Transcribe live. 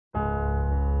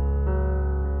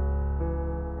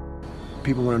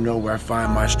People want to know where I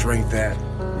find my strength at,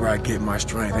 where I get my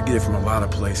strength. I get it from a lot of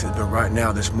places, but right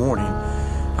now, this morning,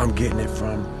 I'm getting it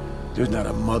from, there's not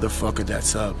a motherfucker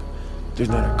that's up. There's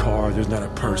not a car, there's not a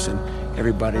person.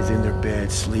 Everybody's in their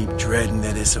bed, sleep, dreading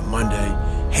that it's a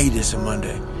Monday, hate it's a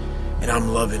Monday. And I'm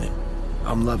loving it.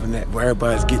 I'm loving that. Where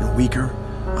everybody's getting weaker,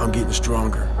 I'm getting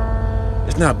stronger.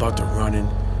 It's not about the running,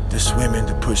 the swimming,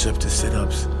 the push-ups, the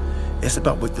sit-ups. It's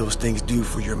about what those things do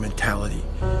for your mentality.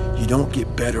 You don't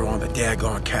get better on the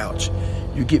daggone couch.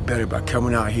 You get better by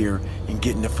coming out here and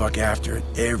getting the fuck after it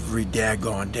every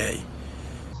daggone day.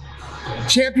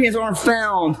 Champions aren't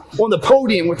found on the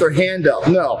podium with their hand up,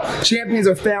 no. Champions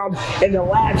are found in the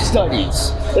lab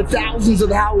studies, the thousands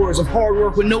of hours of hard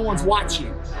work when no one's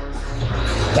watching.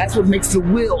 That's what makes the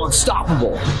will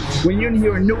unstoppable. When you're in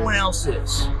here and no one else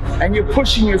is, and you're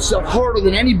pushing yourself harder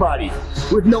than anybody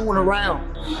with no one around.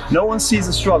 No one sees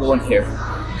the struggle in here.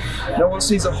 No one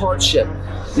sees the hardship,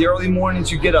 the early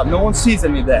mornings you get up. No one sees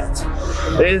any of that.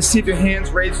 They just see if your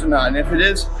hand's raised or not. And if it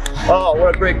is, oh,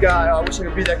 what a great guy. Oh, I wish I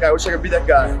could be that guy. I wish I could be that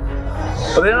guy.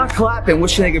 But they're not clapping,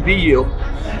 wishing they could be you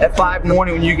at 5 in the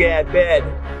morning when you get out of bed,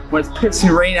 when it's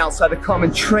pissing rain outside, to come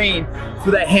and train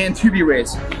for that hand to be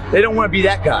raised. They don't want to be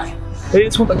that guy. They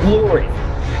just want the glory.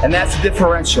 And that's the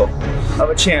differential of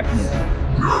a champion.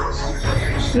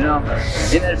 You know,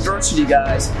 in adversity,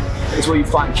 guys, is where you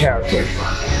find character.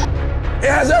 It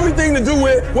has everything to do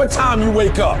with what time you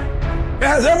wake up. It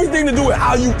has everything to do with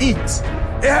how you eat.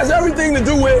 It has everything to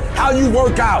do with how you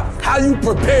work out, how you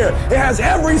prepare. It has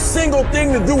every single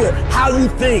thing to do with how you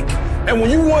think. And when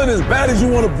you want it as bad as you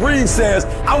want to breathe, says,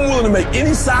 I'm willing to make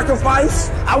any sacrifice.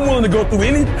 I'm willing to go through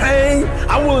any pain.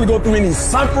 I'm willing to go through any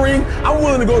suffering. I'm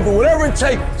willing to go through whatever it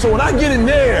takes. So when I get in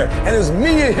there and it's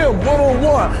me and him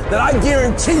one-on-one, that I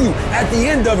guarantee you at the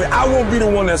end of it, I won't be the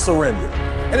one that surrendered.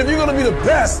 And if you're going to be the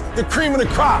best, the cream of the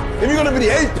crop, if you're going to be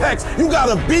the apex, you got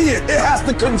to be it. It has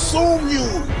to consume you.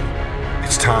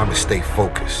 It's time to stay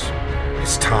focused.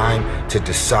 It's time to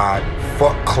decide,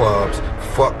 fuck clubs,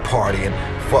 fuck partying,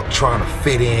 fuck trying to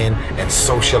fit in and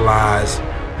socialize,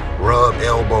 rub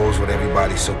elbows with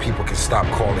everybody so people can stop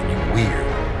calling you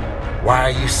weird. Why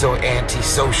are you so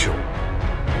antisocial?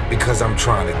 Because I'm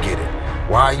trying to get it.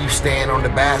 Why are you staying on the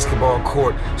basketball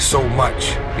court so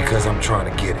much? Because I'm trying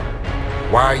to get it.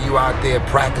 Why are you out there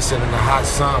practicing in the hot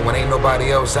sun when ain't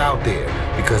nobody else out there?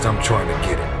 Because I'm trying to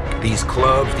get it. These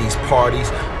clubs, these parties,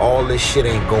 all this shit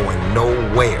ain't going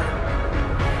nowhere.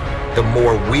 The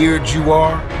more weird you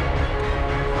are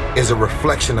is a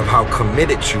reflection of how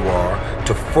committed you are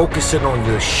to focusing on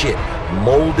your shit,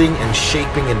 molding and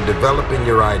shaping and developing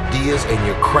your ideas and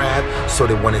your craft so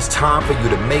that when it's time for you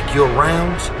to make your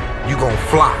rounds, you gon'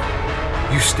 fly.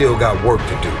 You still got work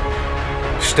to do.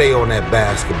 Stay on that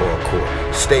basketball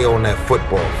court. Stay on that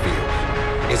football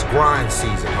field. It's grind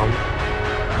season, homie.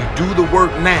 You do the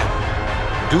work now.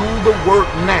 Do the work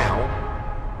now.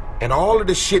 And all of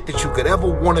the shit that you could ever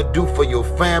want to do for your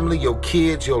family, your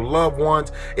kids, your loved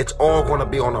ones, it's all going to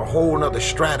be on a whole nother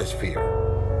stratosphere.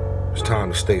 It's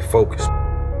time to stay focused.